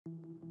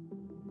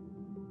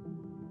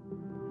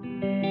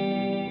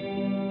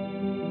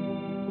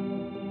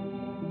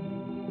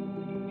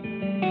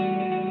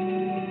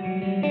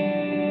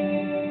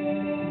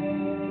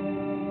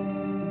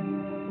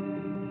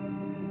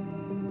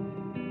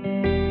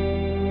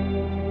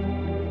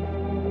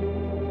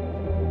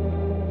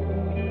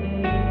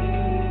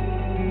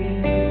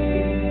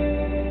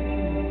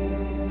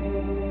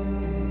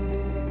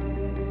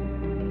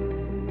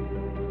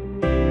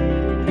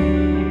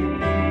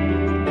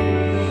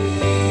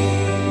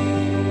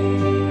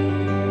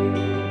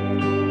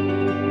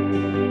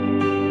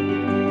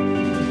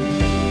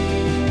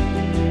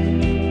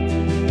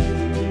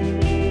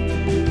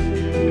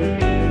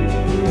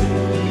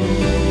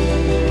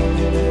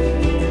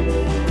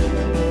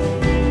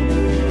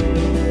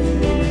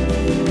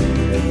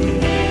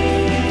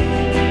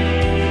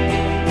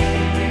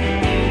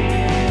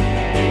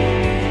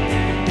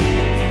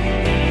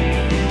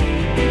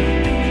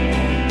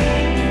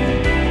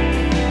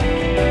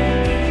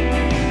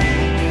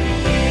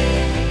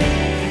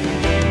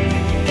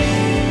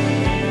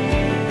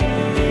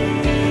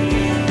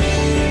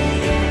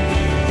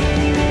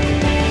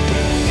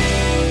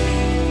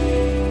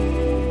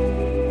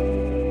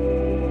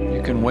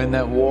in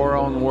that war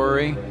on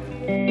worry.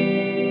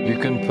 You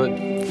can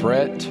put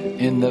fret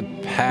in the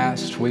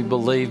past. We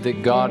believe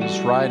that God is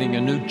writing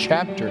a new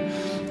chapter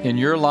in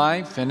your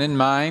life and in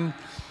mine,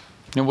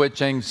 in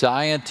which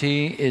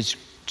anxiety is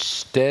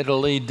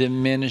steadily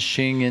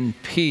diminishing and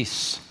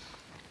peace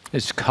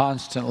is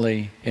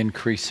constantly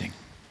increasing.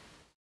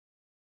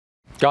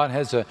 God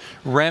has a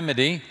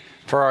remedy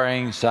for our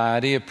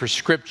anxiety, a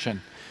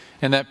prescription.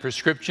 And that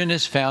prescription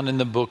is found in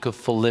the book of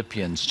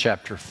Philippians,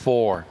 chapter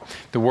 4.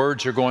 The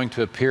words are going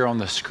to appear on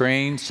the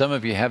screen. Some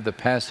of you have the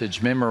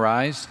passage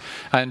memorized.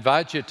 I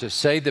invite you to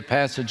say the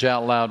passage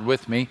out loud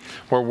with me.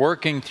 We're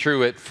working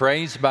through it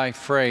phrase by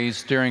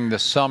phrase during the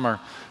summer.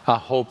 I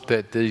hope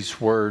that these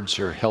words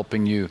are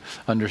helping you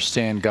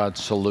understand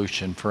God's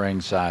solution for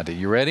anxiety.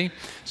 You ready?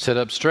 Sit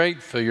up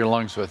straight, fill your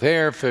lungs with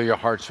air, fill your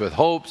hearts with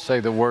hope, say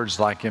the words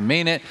like you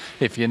mean it.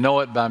 If you know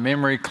it by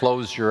memory,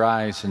 close your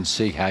eyes and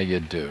see how you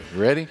do.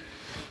 You ready?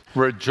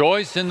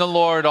 Rejoice in the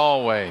Lord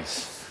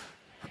always.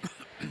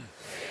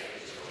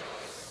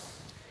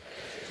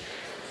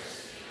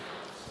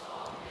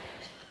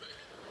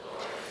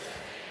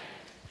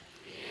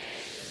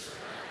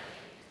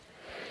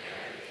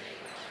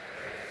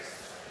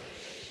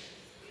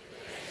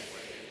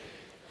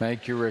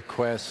 Make your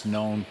requests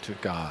known to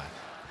God.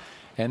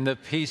 And the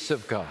peace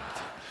of God,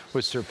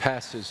 which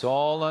surpasses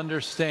all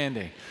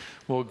understanding,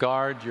 will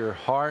guard your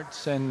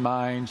hearts and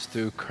minds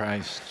through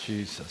Christ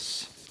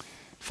Jesus.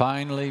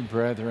 Finally,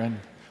 brethren,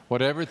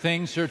 whatever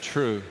things are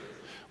true,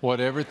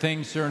 whatever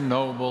things are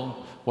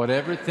noble,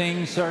 whatever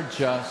things are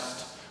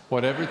just,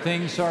 whatever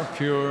things are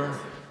pure,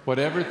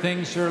 whatever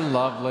things are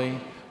lovely,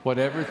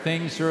 whatever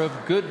things are of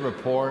good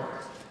report,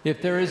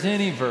 if there is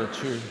any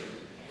virtue,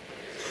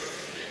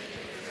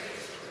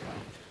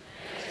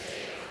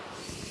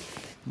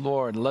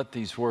 Lord, let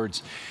these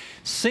words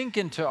sink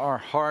into our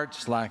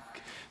hearts like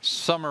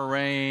summer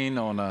rain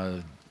on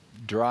a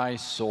dry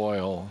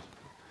soil,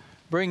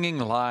 bringing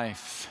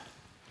life.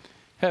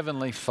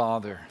 Heavenly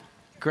Father,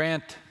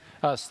 grant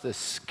us the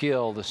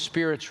skill, the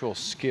spiritual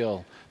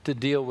skill to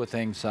deal with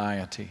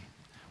anxiety.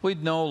 We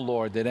know,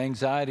 Lord, that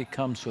anxiety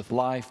comes with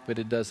life, but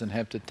it doesn't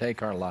have to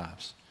take our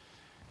lives.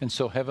 And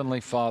so, Heavenly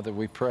Father,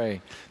 we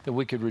pray that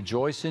we could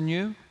rejoice in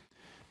you,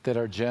 that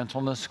our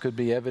gentleness could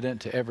be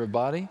evident to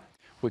everybody,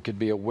 we could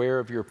be aware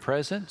of your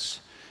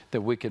presence,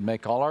 that we could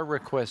make all our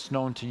requests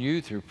known to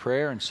you through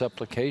prayer and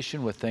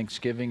supplication with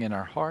thanksgiving in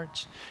our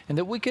hearts, and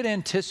that we could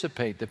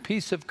anticipate the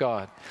peace of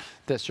God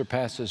that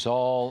surpasses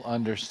all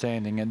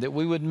understanding, and that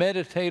we would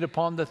meditate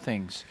upon the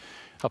things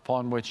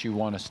upon which you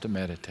want us to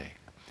meditate.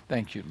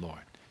 Thank you,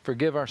 Lord.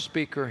 Forgive our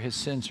speaker, his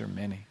sins are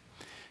many,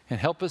 and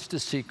help us to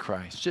see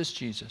Christ, just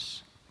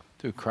Jesus.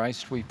 Through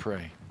Christ we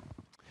pray.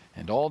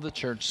 And all the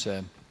church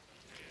said,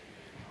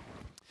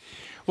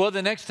 well,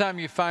 the next time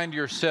you find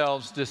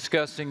yourselves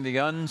discussing the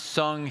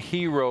unsung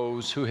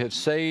heroes who have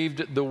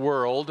saved the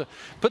world,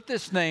 put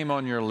this name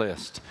on your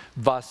list,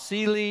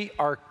 Vasily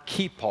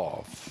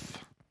Arkhipov.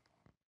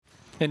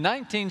 In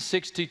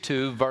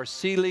 1962,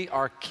 Vasily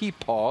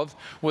Arkhipov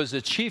was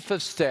the chief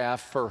of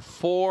staff for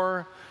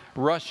 4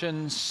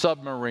 Russian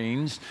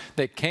submarines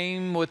that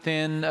came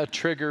within a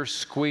trigger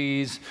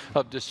squeeze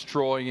of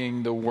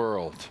destroying the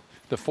world.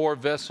 The 4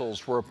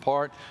 vessels were a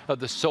part of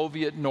the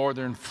Soviet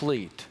Northern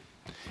Fleet.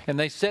 And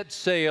they set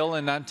sail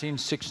in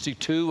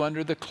 1962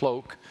 under the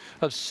cloak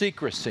of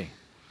secrecy.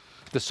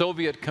 The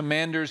Soviet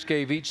commanders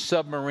gave each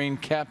submarine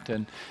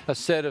captain a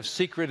set of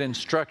secret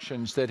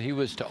instructions that he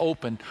was to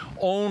open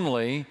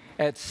only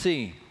at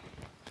sea.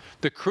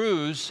 The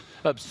crews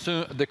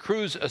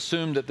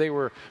assumed that they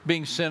were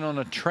being sent on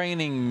a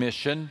training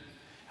mission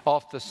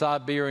off the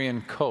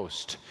Siberian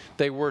coast.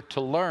 They were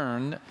to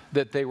learn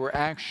that they were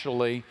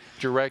actually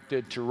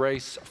directed to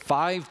race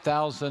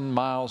 5,000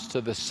 miles to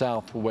the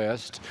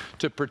southwest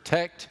to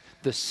protect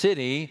the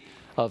city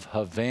of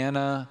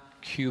Havana,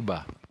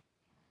 Cuba.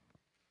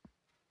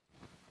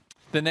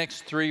 The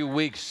next 3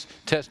 weeks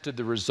tested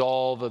the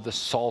resolve of the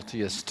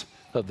saltiest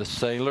of the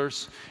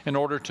sailors. In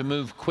order to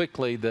move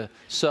quickly, the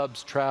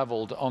subs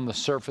traveled on the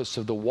surface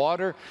of the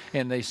water,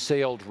 and they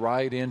sailed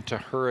right into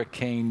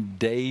Hurricane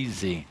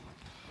Daisy.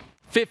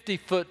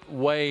 50-foot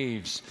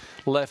waves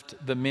left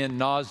the men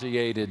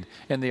nauseated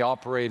and the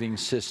operating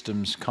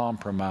systems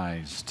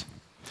compromised.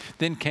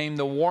 Then came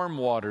the warm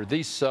water.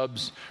 These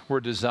subs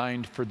were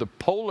designed for the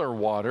polar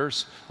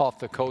waters off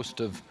the coast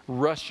of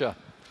Russia.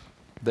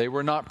 They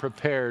were not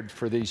prepared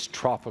for these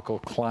tropical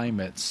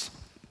climates.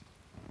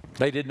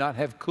 They did not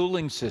have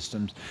cooling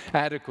systems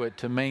adequate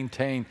to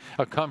maintain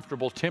a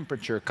comfortable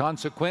temperature.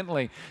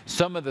 Consequently,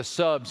 some of the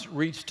subs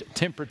reached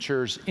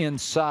temperatures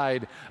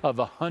inside of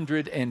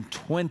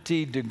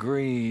 120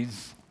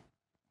 degrees.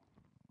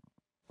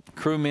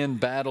 Crewmen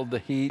battled the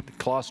heat,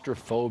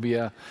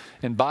 claustrophobia,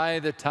 and by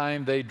the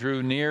time they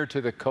drew near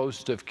to the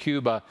coast of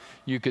Cuba,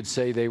 you could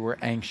say they were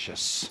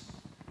anxious.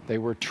 They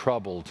were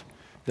troubled.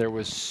 There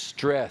was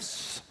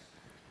stress.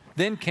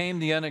 Then came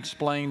the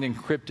unexplained and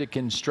cryptic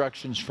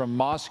instructions from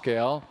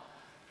Moscow,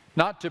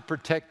 not to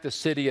protect the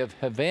city of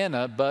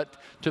Havana, but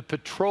to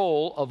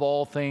patrol, of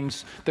all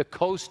things, the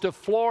coast of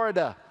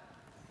Florida.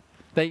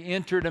 They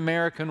entered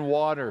American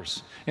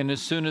waters, and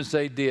as soon as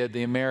they did,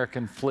 the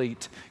American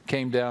fleet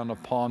came down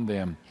upon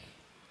them.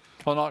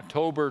 On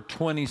October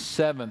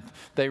 27th,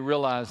 they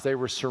realized they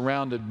were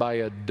surrounded by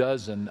a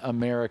dozen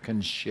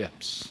American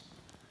ships,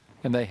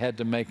 and they had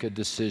to make a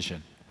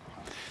decision.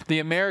 The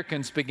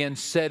Americans began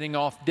setting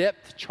off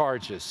depth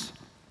charges.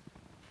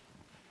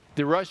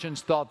 The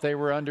Russians thought they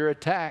were under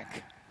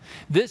attack.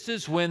 This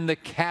is when the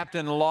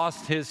captain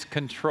lost his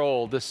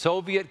control. The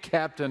Soviet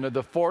captain of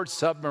the 4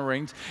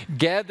 submarines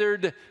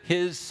gathered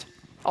his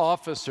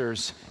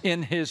officers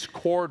in his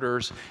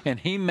quarters, and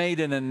he made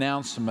an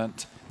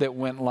announcement that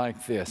went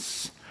like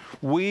this: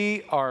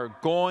 "We are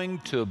going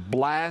to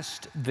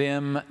blast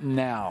them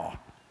now.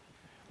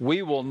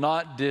 We will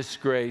not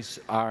disgrace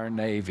our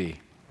Navy."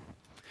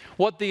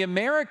 What the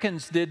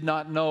Americans did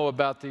not know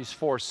about these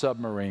 4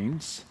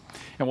 submarines,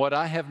 and what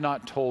I have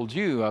not told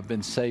you, I've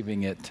been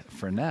saving it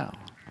for now,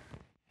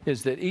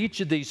 is that each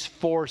of these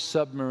 4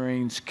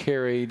 submarines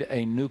carried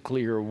a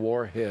nuclear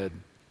warhead.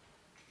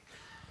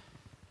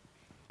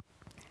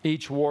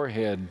 Each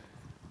warhead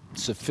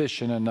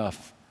sufficient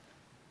enough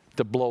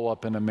to blow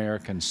up an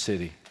American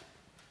city.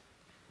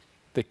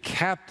 The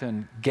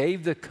captain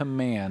gave the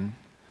command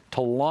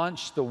to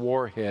launch the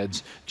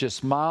warheads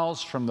just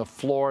miles from the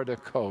Florida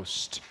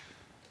coast.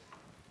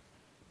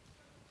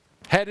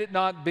 Had it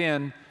not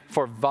been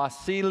for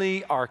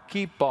Vasily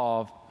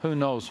Arkhipov, who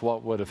knows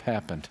what would have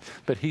happened?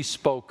 But he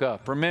spoke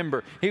up.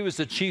 Remember, he was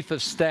the chief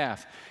of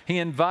staff. He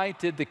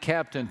invited the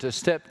captain to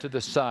step to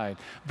the side.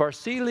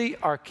 Vasily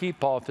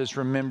Arkhipov is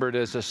remembered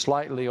as a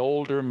slightly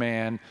older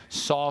man,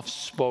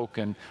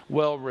 soft-spoken,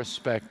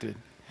 well-respected.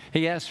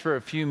 He asked for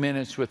a few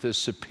minutes with his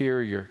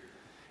superior,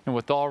 and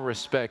with all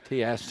respect,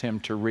 he asked him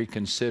to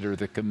reconsider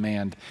the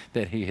command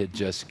that he had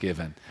just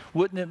given.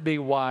 Wouldn't it be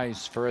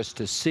wise for us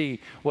to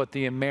see what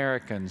the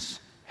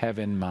Americans have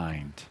in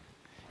mind?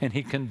 And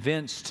he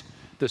convinced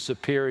the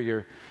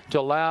superior to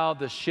allow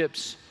the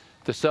ships,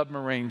 the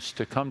submarines,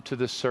 to come to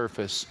the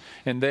surface.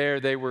 And there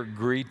they were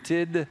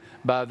greeted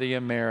by the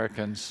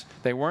Americans.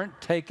 They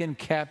weren't taken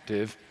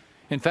captive.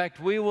 In fact,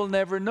 we will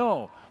never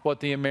know what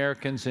the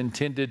Americans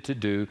intended to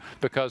do,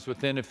 because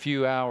within a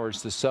few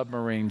hours the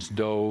submarines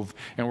dove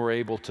and were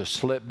able to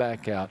slip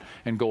back out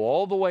and go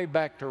all the way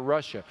back to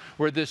Russia,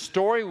 where this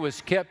story was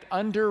kept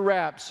under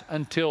wraps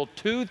until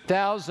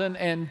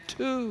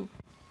 2002.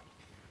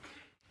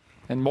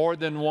 And more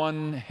than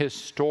one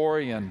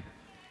historian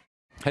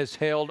has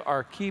hailed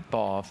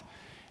Arkhipov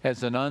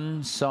as an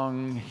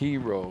unsung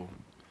hero.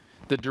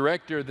 The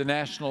director of the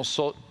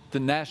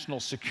National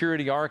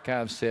Security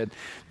Archives said,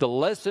 "The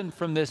lesson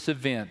from this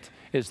event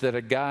is that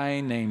a guy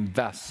named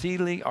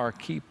Vasily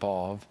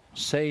Arkhipov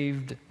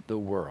saved the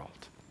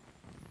world."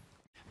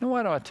 Now,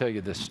 why do I tell you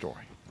this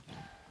story?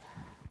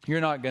 You're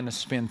not going to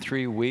spend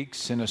 3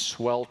 weeks in a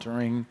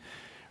sweltering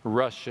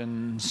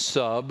Russian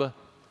sub,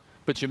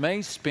 but you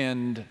may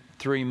spend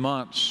 3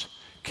 months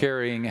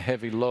carrying a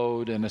heavy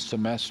load in a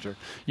semester.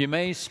 You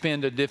may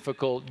spend a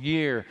difficult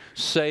year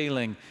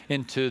sailing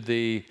into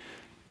the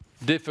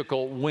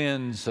difficult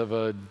winds of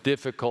a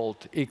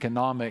difficult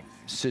economic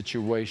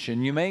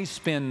situation. You may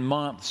spend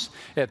months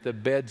at the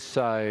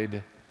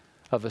bedside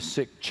of a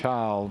sick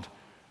child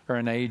or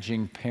an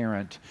aging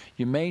parent.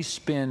 You may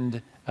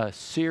spend a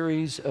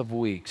series of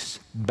weeks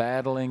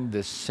battling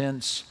this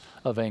sense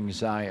of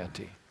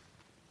anxiety.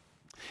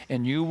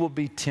 And you will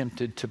be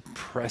tempted to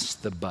press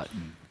the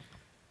button,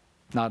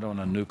 not on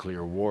a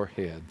nuclear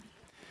warhead,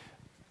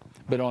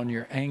 but on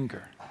your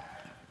anger,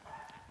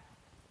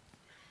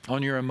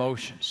 on your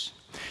emotions.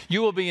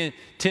 You will be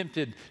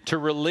tempted to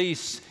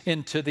release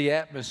into the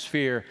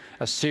atmosphere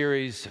a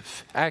series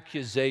of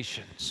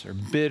accusations or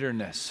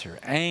bitterness or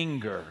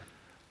anger.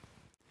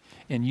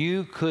 And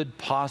you could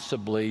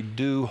possibly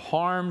do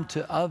harm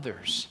to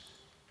others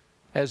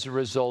as a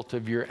result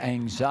of your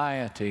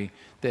anxiety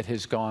that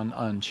has gone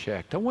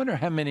unchecked. I wonder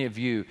how many of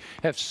you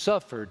have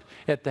suffered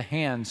at the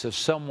hands of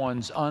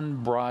someone's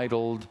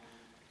unbridled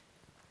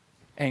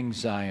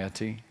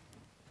anxiety.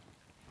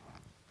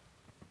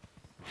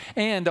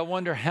 And I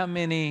wonder how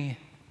many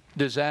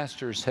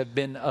disasters have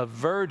been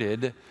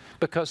averted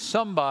because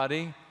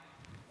somebody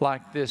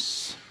like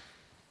this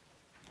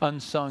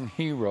unsung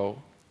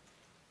hero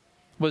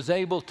was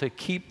able to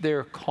keep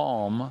their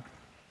calm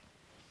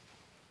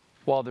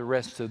while the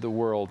rest of the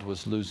world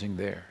was losing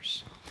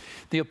theirs.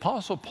 The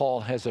Apostle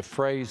Paul has a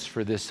phrase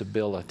for this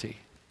ability.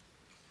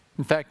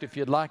 In fact, if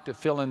you'd like to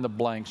fill in the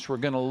blanks, we're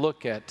going to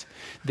look at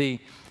the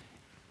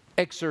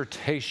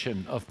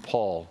exhortation of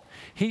Paul.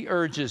 He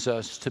urges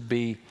us to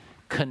be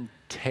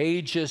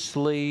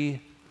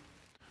contagiously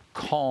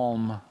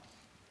calm.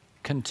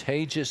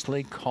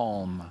 Contagiously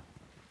calm.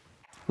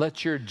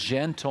 Let your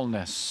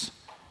gentleness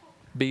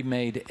be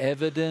made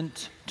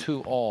evident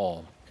to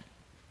all.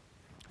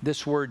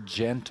 This word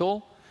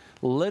gentle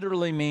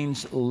literally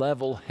means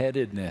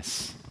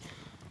level-headedness,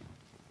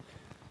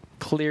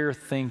 clear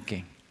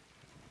thinking,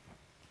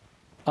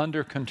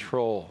 under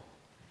control.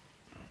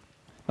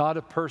 Not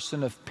a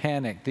person of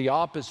panic. The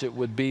opposite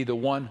would be the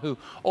one who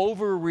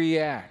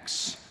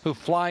overreacts, who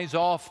flies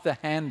off the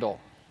handle.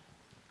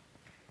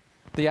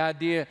 The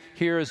idea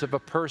here is of a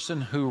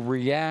person who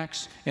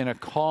reacts in a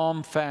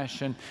calm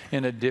fashion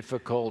in a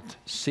difficult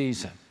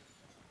season.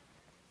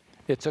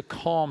 It's a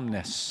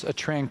calmness, a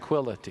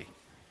tranquility.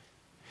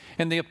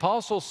 And the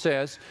apostle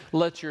says,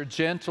 let your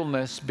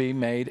gentleness be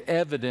made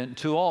evident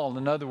to all.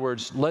 In other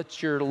words,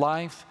 let your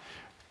life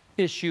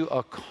issue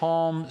a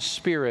calm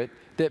spirit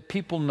that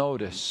people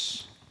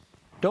notice.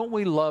 Don't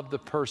we love the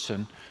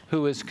person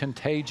who is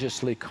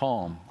contagiously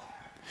calm?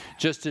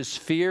 Just as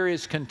fear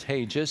is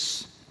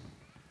contagious,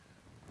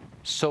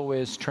 so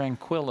is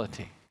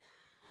tranquility.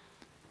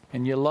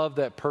 And you love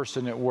that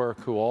person at work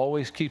who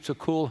always keeps a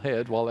cool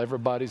head while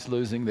everybody's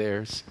losing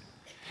theirs.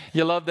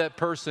 You love that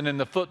person in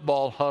the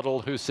football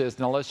huddle who says,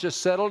 now let's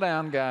just settle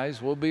down,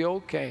 guys, we'll be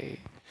okay.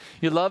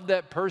 You love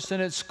that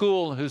person at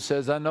school who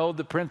says, I know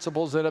the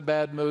principal's in a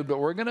bad mood, but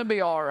we're going to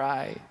be all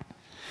right.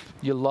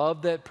 You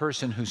love that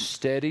person who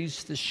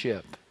steadies the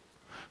ship,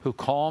 who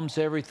calms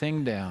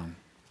everything down,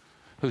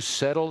 who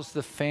settles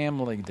the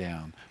family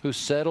down, who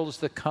settles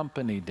the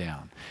company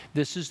down.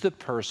 This is the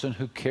person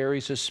who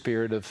carries a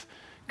spirit of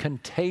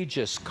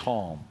contagious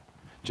calm.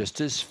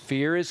 Just as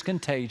fear is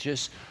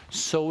contagious,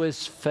 so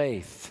is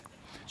faith.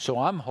 So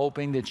I'm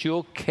hoping that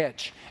you'll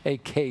catch a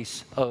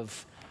case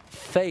of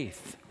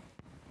faith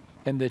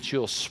and that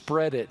you'll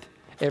spread it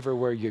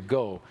everywhere you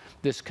go,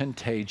 this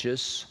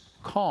contagious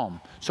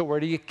calm. So where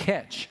do you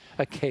catch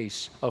a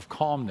case of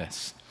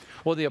calmness?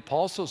 Well, the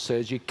apostle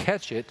says you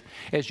catch it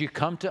as you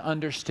come to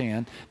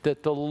understand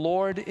that the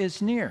Lord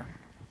is near.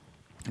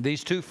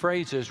 These two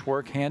phrases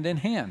work hand in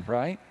hand,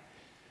 right?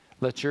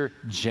 Let your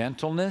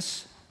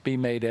gentleness be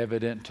made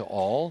evident to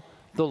all.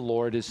 The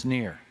Lord is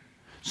near.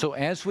 So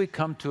as we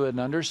come to an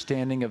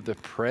understanding of the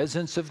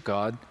presence of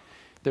God,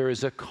 there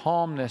is a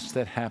calmness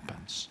that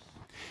happens.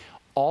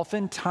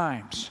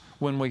 Oftentimes,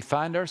 when we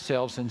find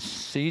ourselves in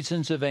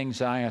seasons of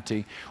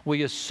anxiety,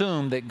 we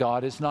assume that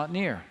God is not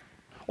near.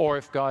 Or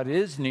if God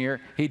is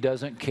near, He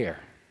doesn't care.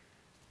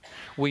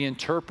 We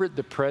interpret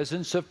the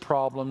presence of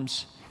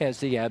problems as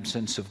the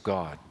absence of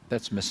God.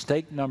 That's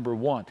mistake number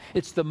one.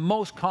 It's the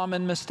most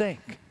common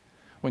mistake.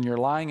 When you're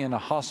lying in a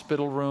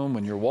hospital room,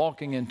 when you're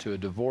walking into a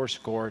divorce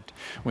court,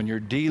 when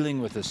you're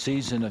dealing with a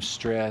season of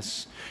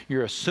stress,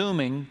 you're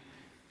assuming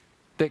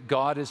that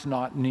God is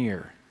not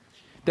near.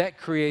 That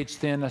creates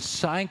then a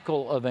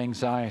cycle of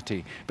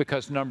anxiety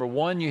because number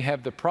one, you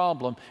have the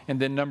problem, and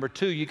then number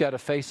two, you got to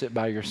face it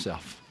by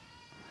yourself.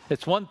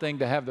 It's one thing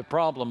to have the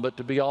problem, but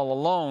to be all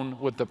alone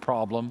with the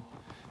problem,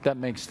 that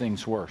makes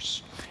things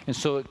worse. And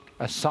so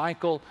a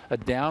cycle, a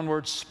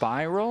downward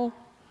spiral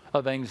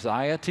of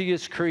anxiety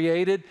is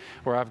created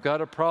where I've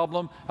got a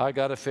problem, I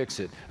got to fix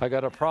it. I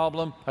got a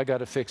problem, I got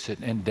to fix it.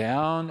 And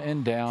down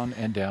and down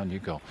and down you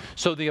go.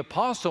 So the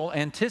apostle,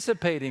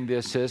 anticipating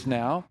this, says,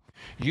 now,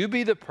 you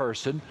be the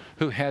person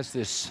who has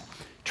this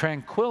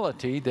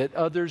tranquility that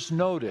others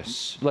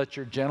notice. Let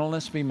your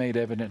gentleness be made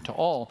evident to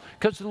all,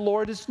 because the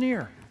Lord is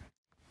near.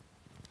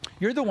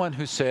 You're the one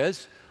who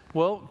says,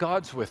 well,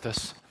 God's with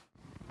us.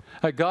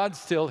 God's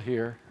still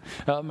here.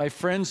 My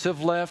friends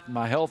have left,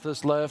 my health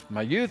has left,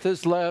 my youth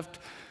has left,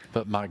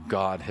 but my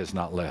God has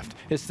not left.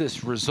 It's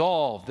this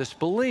resolve, this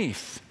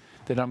belief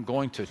that I'm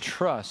going to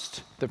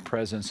trust the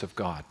presence of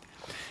God.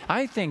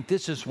 I think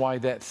this is why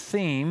that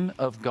theme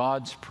of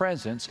God's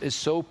presence is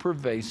so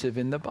pervasive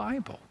in the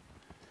Bible.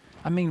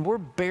 I mean, we're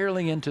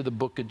barely into the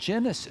book of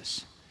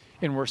Genesis,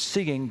 and we're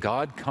seeing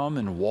God come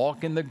and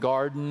walk in the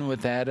garden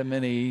with Adam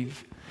and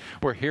Eve.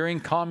 We're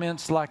hearing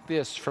comments like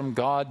this from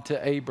God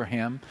to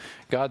Abraham.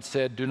 God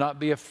said, do not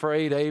be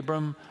afraid,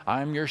 Abram.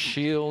 I'm your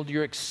shield,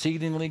 your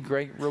exceedingly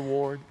great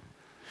reward.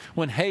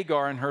 When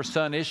Hagar and her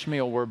son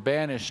Ishmael were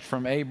banished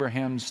from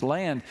Abraham's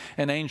land,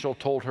 an angel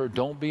told her,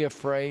 don't be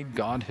afraid,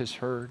 God has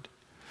heard.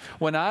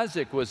 When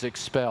Isaac was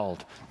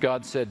expelled,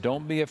 God said,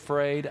 don't be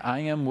afraid, I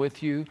am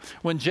with you.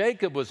 When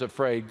Jacob was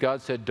afraid,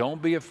 God said,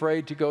 don't be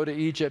afraid to go to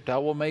Egypt, I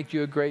will make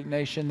you a great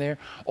nation there.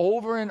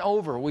 Over and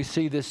over we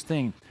see this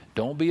theme.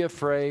 Don't be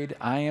afraid,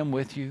 I am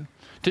with you.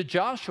 To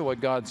Joshua,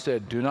 God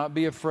said, do not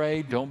be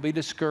afraid, don't be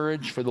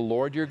discouraged, for the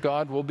Lord your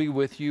God will be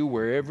with you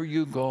wherever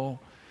you go.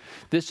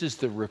 This is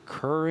the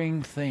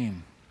recurring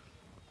theme.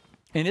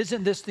 And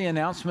isn't this the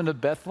announcement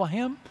of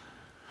Bethlehem,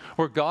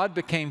 where God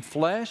became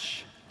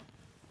flesh?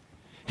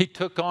 He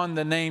took on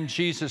the name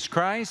Jesus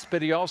Christ,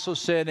 but He also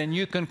said, and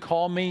you can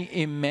call me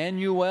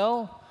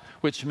Emmanuel,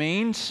 which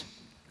means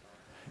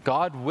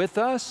God with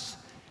us.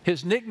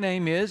 His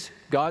nickname is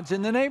God's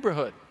in the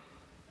neighborhood.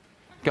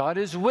 God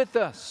is with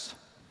us.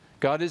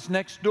 God is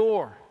next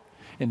door.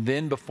 And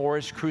then before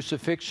His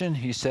crucifixion,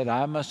 He said,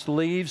 I must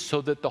leave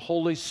so that the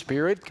Holy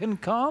Spirit can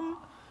come.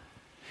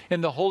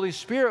 And the Holy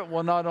Spirit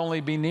will not only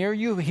be near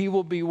you, He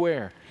will be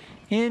where?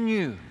 In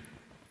you.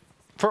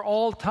 For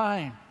all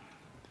time.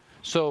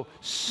 So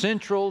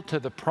central to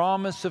the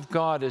promise of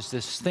God is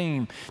this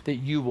theme that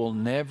you will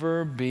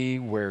never be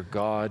where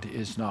God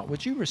is not.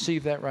 Would you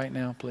receive that right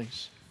now,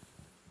 please?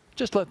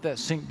 Just let that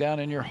sink down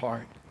in your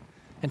heart.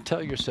 And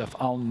tell yourself,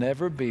 I'll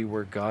never be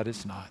where God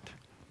is not.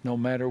 No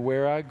matter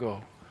where I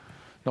go,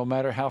 No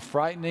matter how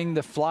frightening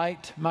the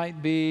flight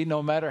might be,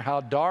 no matter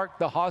how dark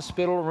the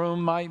hospital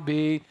room might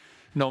be,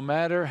 no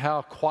matter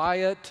how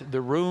quiet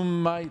the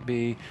room might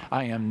be,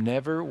 I am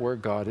never where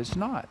God is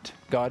not.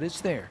 God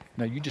is there.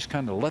 Now you just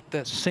kind of let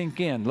that sink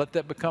in. Let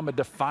that become a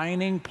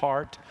defining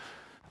part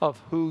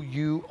of who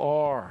you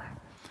are.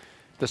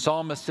 The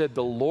psalmist said,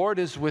 "The Lord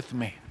is with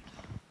me.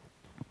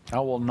 I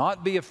will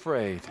not be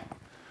afraid.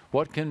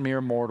 What can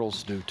mere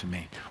mortals do to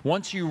me?"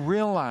 Once you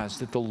realize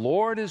that the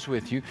Lord is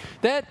with you,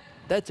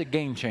 that's a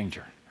game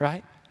changer,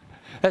 right?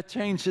 That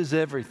changes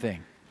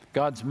everything.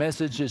 God's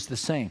message is the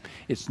same.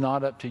 It's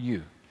not up to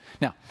you.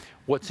 Now,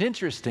 what's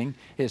interesting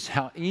is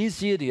how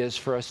easy it is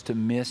for us to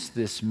miss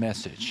this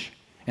message.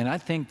 And I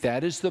think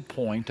that is the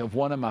point of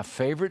one of my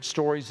favorite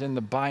stories in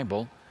the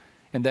Bible,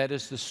 and that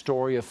is the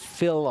story of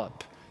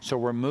Philip. So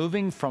we're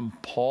moving from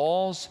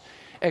Paul's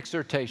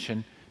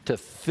exhortation to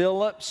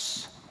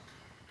Philip's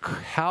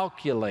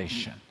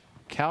calculation.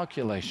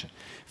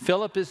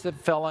 Philip is the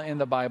fella in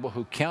the Bible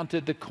who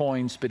counted the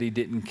coins, but he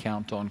didn't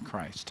count on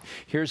Christ.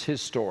 Here's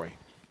his story.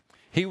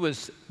 He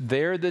was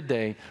there the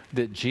day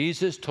that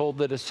Jesus told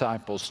the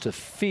disciples to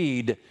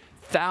feed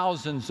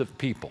thousands of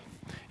people.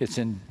 It's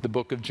in the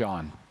book of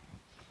John.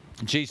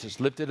 Jesus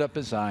lifted up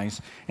his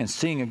eyes, and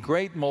seeing a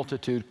great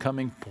multitude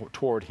coming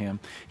toward him,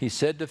 he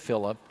said to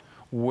Philip,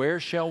 "Where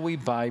shall we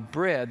buy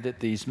bread that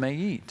these may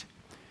eat?"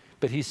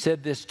 But he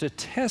said this to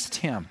test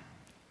him,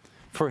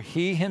 for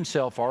he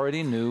himself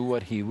already knew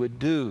what he would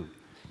do.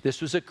 This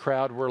was a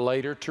crowd, we're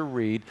later to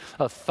read,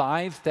 of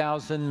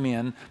 5,000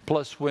 men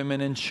plus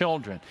women and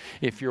children.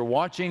 If you're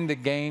watching the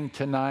game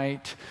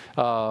tonight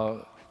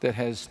that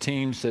has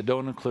teams that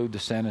don't include the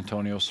San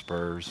Antonio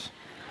Spurs,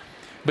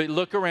 but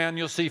look around,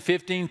 you'll see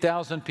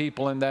 15,000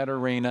 people in that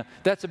arena.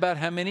 That's about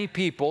how many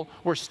people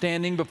were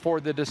standing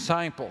before the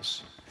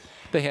disciples.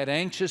 They had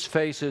anxious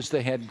faces.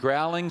 They had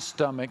growling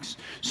stomachs.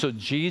 So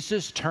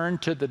Jesus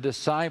turned to the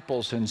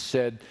disciples and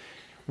said,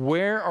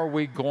 "Where are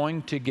we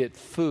going to get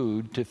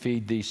food to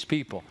feed these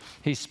people?"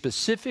 He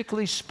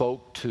specifically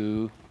spoke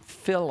to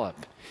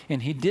Philip,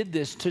 and he did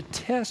this to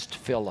test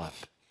Philip,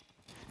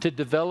 to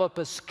develop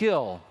a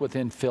skill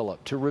within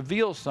Philip, to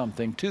reveal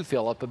something to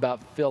Philip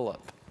about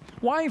Philip.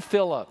 Why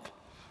Philip?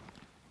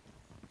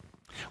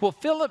 Well,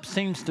 Philip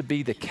seems to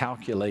be the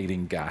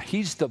calculating guy.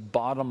 He's the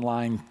bottom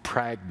line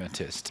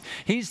pragmatist.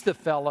 He's the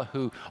fella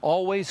who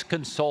always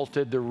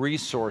consulted the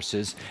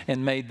resources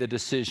and made the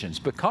decisions.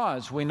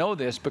 Because, we know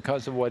this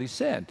because of what he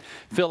said.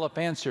 Philip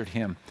answered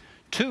him,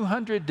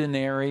 200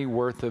 denarii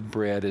worth of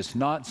bread is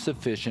not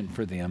sufficient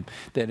for them,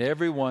 that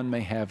everyone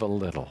may have a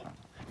little.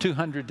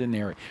 200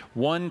 denarii.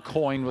 One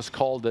coin was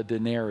called a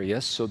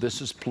denarius, so this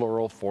is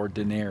plural for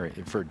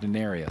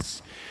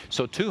denarius.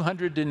 So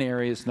 200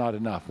 denarii is not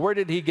enough. Where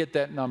did he get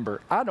that number?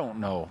 I don't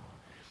know.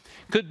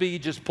 Could be he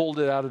just pulled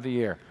it out of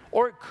the air.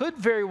 Or it could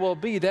very well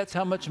be that's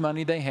how much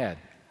money they had.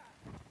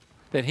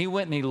 That he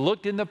went and he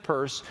looked in the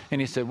purse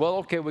and he said, well,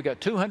 okay, we got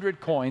 200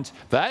 coins.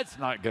 That's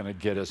not going to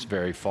get us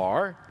very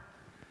far.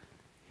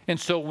 And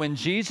so when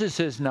Jesus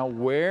says, now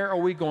where are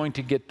we going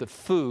to get the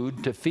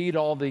food to feed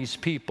all these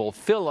people?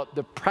 Philip,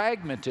 the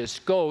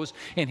pragmatist, goes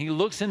and he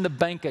looks in the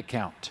bank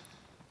account.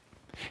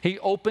 He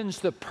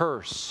opens the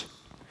purse.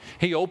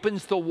 He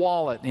opens the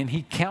wallet and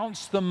he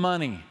counts the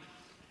money.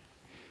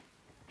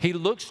 He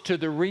looks to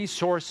the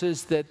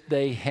resources that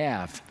they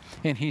have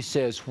and he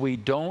says, we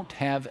don't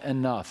have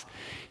enough.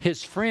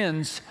 His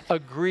friends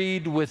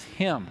agreed with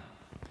him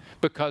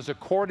because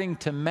according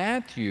to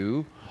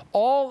Matthew,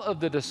 all of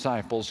the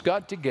disciples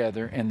got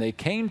together and they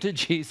came to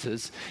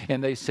Jesus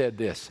and they said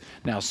this,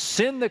 now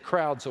send the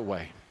crowds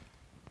away.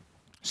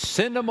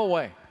 Send them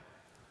away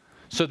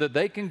so that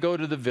they can go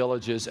to the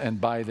villages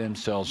and buy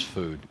themselves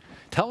food.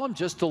 Tell them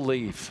just to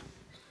leave.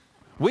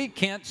 We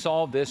can't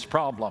solve this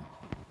problem.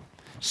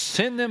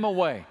 Send them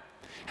away.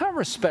 How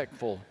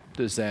respectful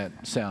does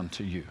that sound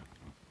to you?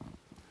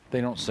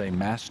 They don't say,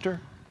 Master.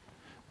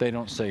 They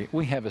don't say,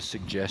 we have a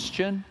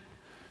suggestion.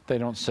 They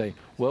don't say,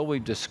 well,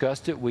 we've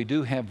discussed it. We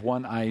do have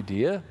one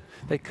idea.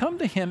 They come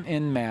to him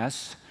en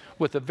masse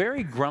with a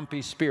very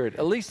grumpy spirit,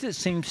 at least it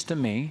seems to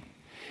me.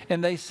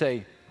 And they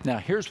say, now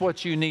here's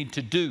what you need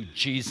to do,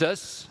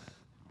 Jesus.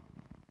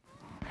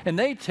 And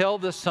they tell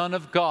the Son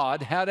of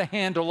God how to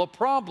handle a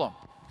problem.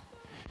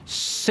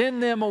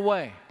 Send them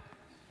away.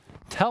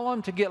 Tell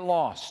them to get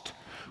lost.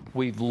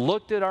 We've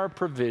looked at our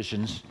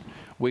provisions.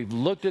 We've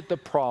looked at the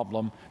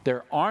problem.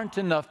 There aren't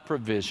enough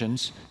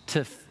provisions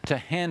to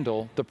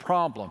handle the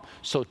problem.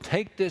 So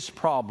take this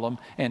problem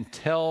and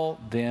tell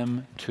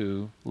them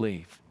to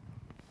leave.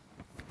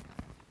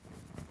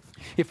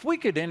 If we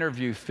could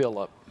interview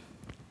Philip,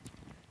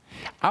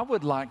 I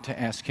would like to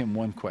ask him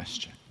one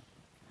question.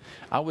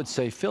 I would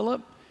say,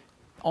 Philip,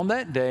 on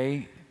that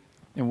day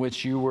in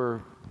which you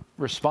were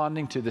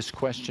responding to this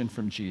question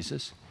from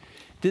Jesus,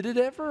 did it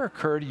ever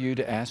occur to you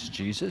to ask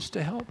Jesus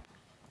to help?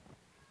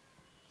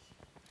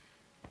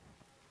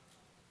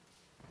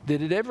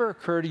 Did it ever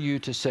occur to you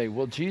to say,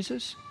 well,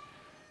 Jesus,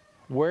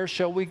 where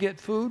shall we get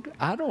food?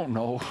 I don't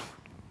know,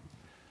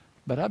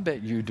 but I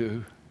bet you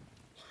do.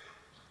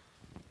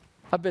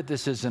 I bet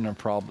this isn't a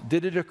problem.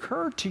 Did it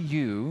occur to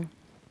you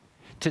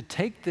to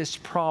take this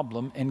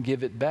problem and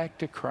give it back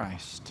to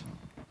Christ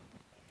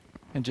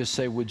and just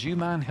say, would you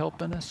mind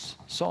helping us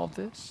solve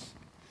this?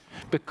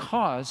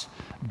 Because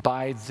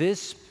by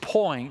this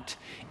point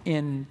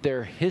in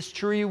their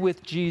history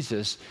with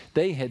Jesus,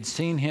 they had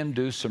seen him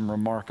do some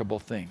remarkable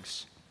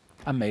things.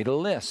 I made a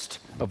list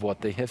of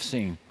what they have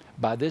seen.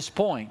 By this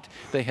point,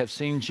 they have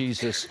seen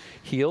Jesus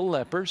heal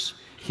lepers,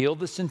 heal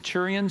the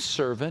centurion's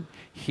servant,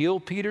 heal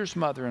Peter's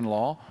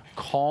mother-in-law,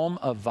 calm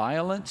a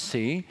violent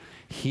sea,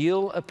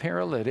 heal a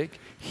paralytic,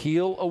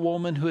 heal a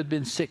woman who had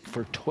been sick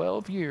for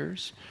 12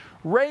 years,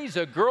 raise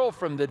a girl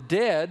from the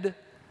dead,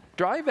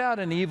 drive out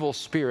an evil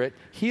spirit,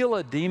 heal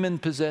a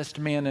demon-possessed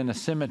man in a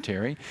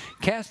cemetery,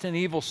 cast an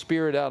evil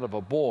spirit out of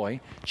a boy,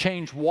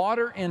 change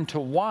water into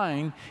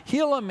wine,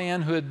 heal a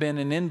man who had been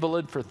an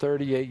invalid for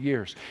 38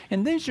 years.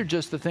 And these are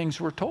just the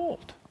things we're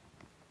told.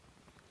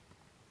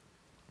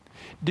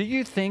 Do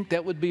you think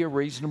that would be a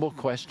reasonable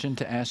question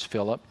to ask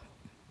Philip?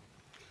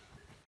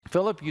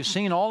 Philip, you've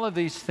seen all of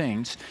these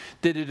things.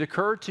 Did it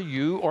occur to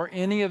you or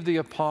any of the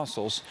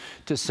apostles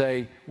to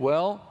say,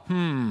 well,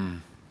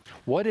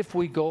 what if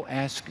we go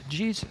ask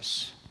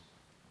Jesus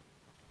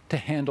to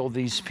handle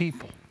these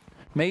people?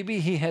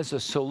 Maybe he has a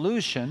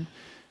solution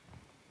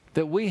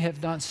that we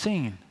have not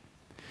seen.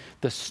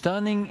 The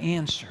stunning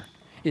answer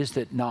is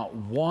that not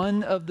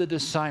one of the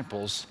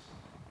disciples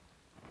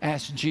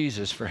asked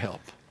Jesus for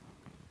help.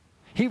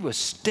 He was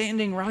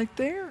standing right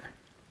there.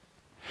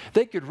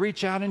 They could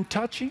reach out and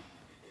touch him.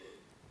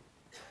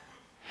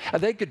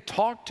 They could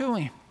talk to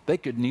him. They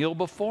could kneel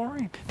before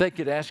him. They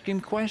could ask him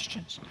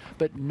questions.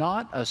 But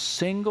not a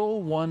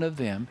single one of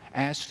them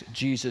asked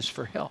Jesus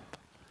for help.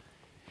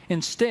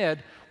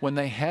 Instead, when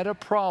they had a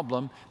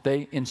problem,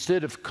 they,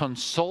 instead of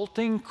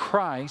consulting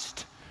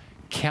Christ,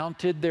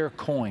 counted their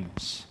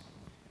coins.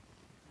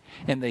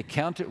 And they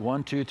counted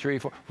 1, 2, 3,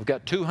 4. We've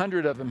got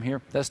 200 of them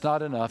here. That's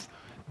not enough.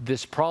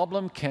 This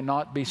problem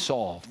cannot be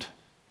solved.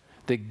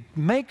 The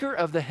maker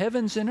of the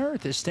heavens and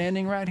earth is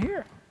standing right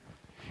here.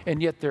 And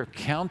yet they're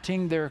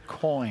counting their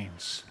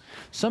coins.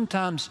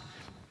 Sometimes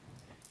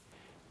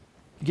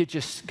you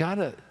just got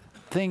to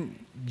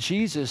think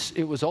Jesus,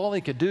 it was all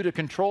he could do to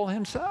control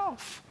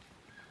himself.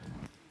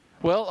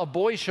 Well, a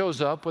boy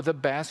shows up with a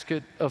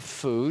basket of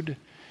food,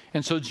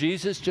 and so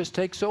Jesus just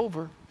takes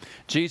over.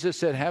 Jesus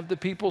said, have the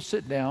people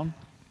sit down.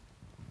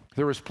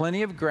 There was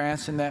plenty of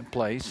grass in that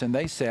place, and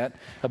they sat.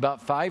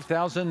 About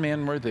 5,000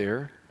 men were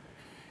there.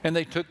 And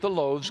they took the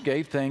loaves,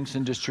 gave thanks,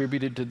 and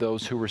distributed to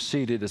those who were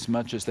seated as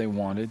much as they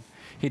wanted.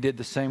 He did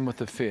the same with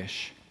the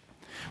fish.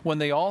 When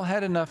they all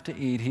had enough to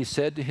eat, he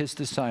said to his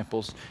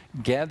disciples,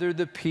 gather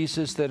the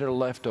pieces that are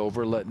left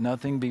over, let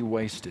nothing be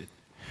wasted.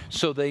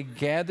 So they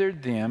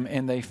gathered them,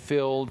 and they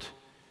filled,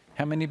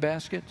 how many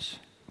baskets?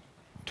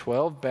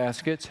 12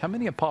 baskets. How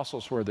many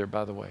apostles were there,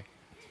 by the way?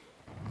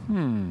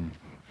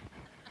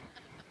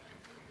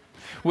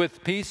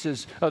 With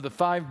pieces of the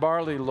 5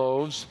 barley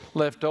loaves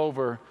left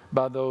over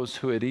by those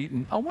who had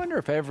eaten. I wonder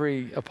if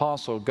every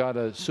apostle got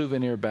a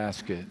souvenir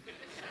basket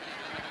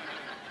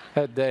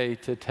that day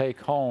to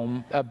take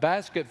home. A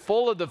basket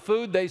full of the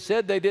food they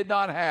said they did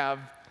not have.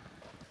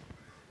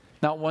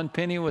 Not one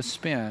penny was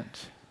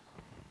spent.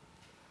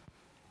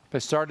 They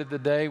started the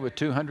day with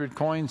 200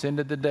 coins,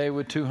 ended the day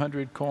with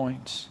 200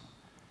 coins.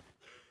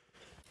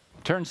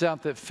 Turns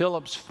out that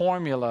Philip's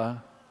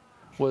formula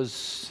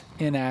was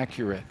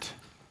inaccurate.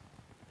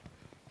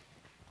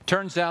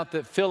 Turns out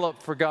that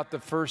Philip forgot the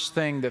first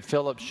thing that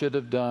Philip should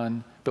have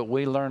done, but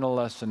we learn a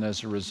lesson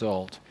as a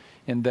result,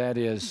 and that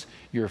is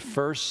your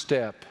first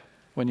step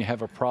when you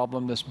have a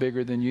problem that's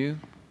bigger than you,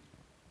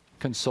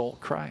 consult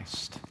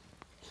Christ.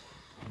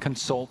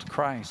 Consult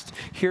Christ.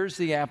 Here's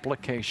the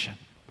application.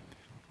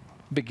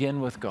 Begin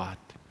with God.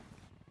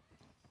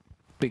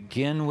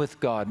 Begin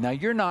with God. Now,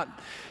 you're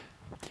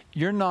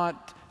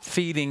not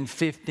feeding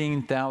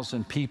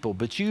 15,000 people,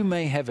 but you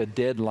may have a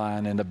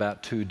deadline in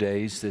about 2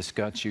 days that's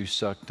got you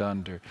sucked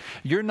under.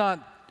 You're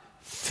not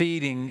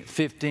feeding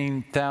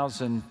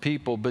 15,000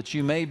 people, but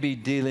you may be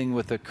dealing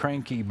with a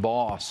cranky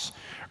boss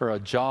or a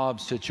job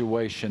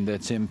situation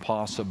that's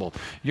impossible.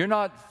 You're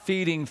not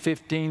feeding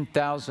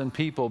 15,000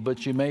 people,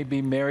 but you may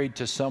be married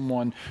to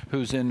someone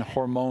who's in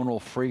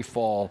hormonal free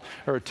fall,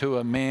 or to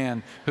a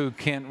man who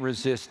can't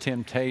resist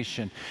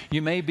temptation.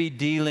 You may be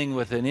dealing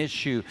with an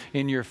issue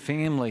in your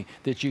family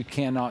that you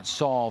cannot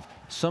solve.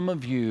 Some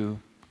of you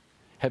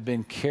have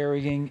been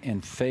carrying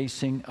and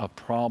facing a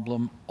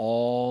problem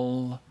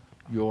all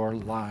your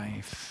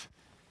life.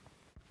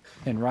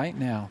 And right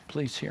now,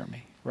 please hear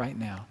me, right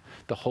now,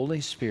 the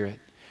Holy Spirit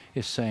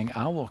is saying,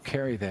 I will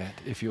carry that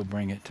if you'll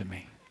bring it to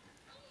me.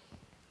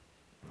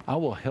 I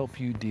will help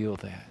you deal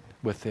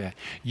with that.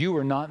 You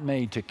were not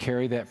made to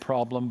carry that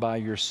problem by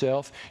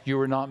yourself. You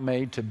were not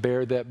made to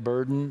bear that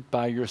burden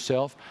by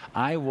yourself.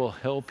 I will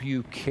help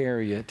you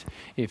carry it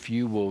if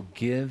you will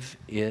give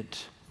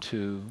it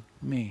to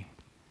me.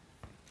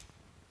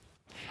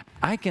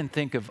 I can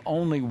think of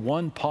only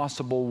one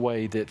possible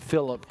way that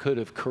Philip could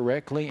have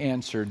correctly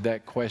answered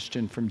that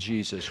question from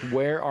Jesus.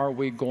 Where are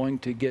we going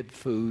to get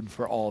food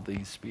for all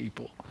these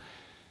people?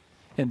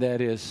 And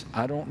that is,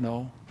 I don't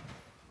know.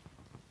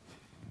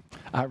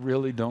 I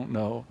really don't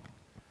know.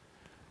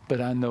 But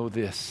I know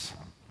this.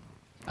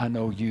 I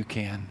know you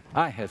can.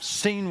 I have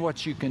seen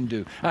what you can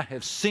do. I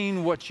have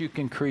seen what you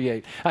can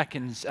create. I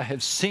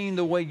have seen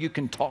the way you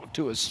can talk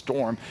to a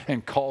storm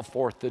and call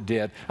forth the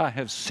dead. I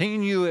have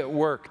seen you at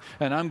work,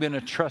 and I'm going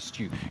to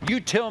trust you. You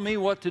tell me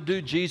what to do,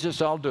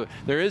 Jesus, I'll do it.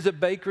 There is a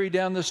bakery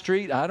down the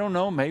street. I don't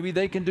know. Maybe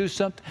they can do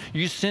something.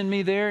 You send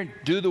me there,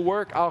 do the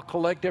work, I'll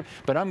collect it.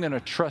 But I'm going to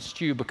trust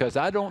you because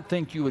I don't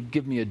think you would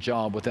give me a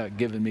job without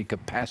giving me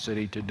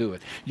capacity to do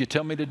it. You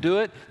tell me to do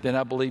it, then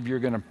I believe you're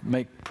going to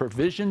make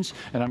provisions,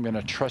 and I'm going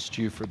to trust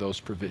you for those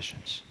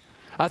provisions.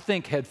 I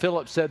think had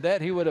Philip said that,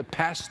 he would have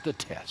passed the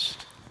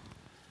test.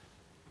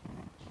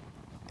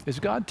 Is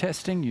God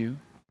testing you?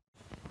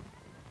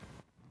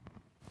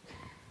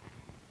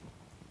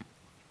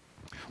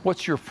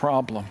 What's your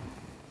problem?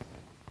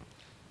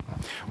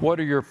 What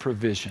are your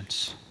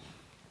provisions?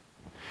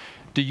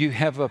 Do you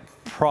have a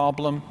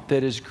problem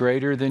that is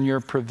greater than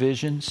your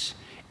provisions?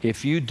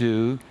 If you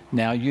do,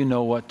 now you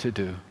know what to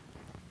do.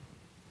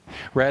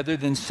 Rather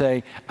than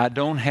say, I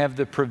don't have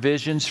the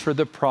provisions for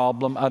the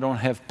problem, I don't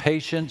have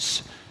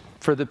patience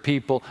for the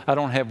people, I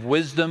don't have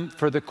wisdom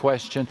for the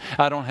question,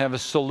 I don't have a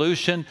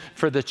solution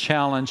for the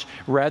challenge.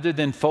 Rather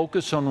than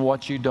focus on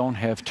what you don't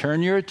have,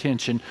 turn your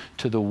attention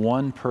to the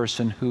one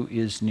person who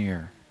is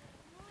near.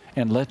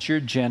 And let your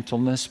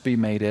gentleness be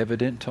made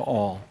evident to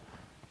all,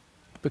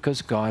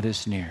 because God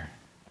is near.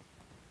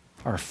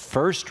 Our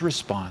first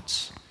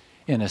response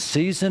in a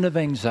season of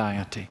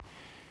anxiety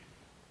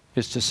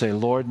is to say,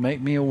 Lord,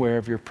 make me aware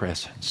of your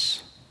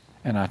presence,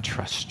 and I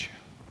trust you.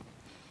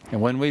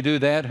 And when we do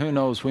that, who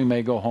knows, we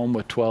may go home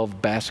with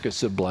 12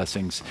 baskets of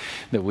blessings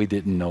that we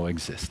didn't know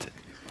existed.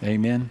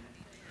 Amen?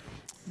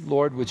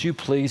 Lord, would you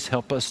please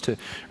help us to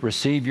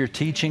receive your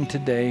teaching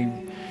today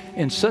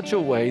in such a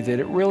way that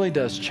it really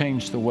does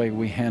change the way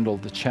we handle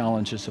the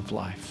challenges of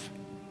life.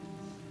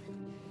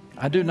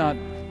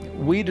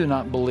 We do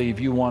not believe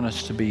you want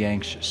us to be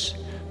anxious,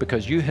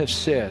 because you have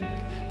said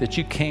that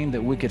you came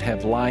that we could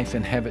have life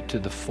and have it to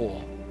the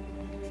full.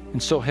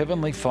 And so,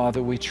 Heavenly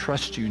Father, we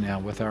trust you now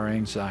with our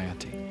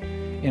anxiety.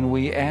 And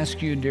we ask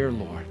you, dear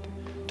Lord,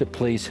 to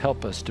please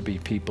help us to be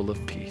people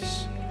of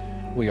peace.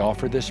 We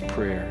offer this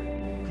prayer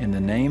in the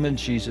name of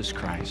Jesus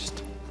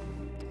Christ.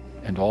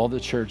 And all the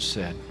church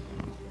said,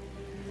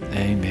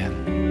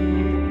 Amen.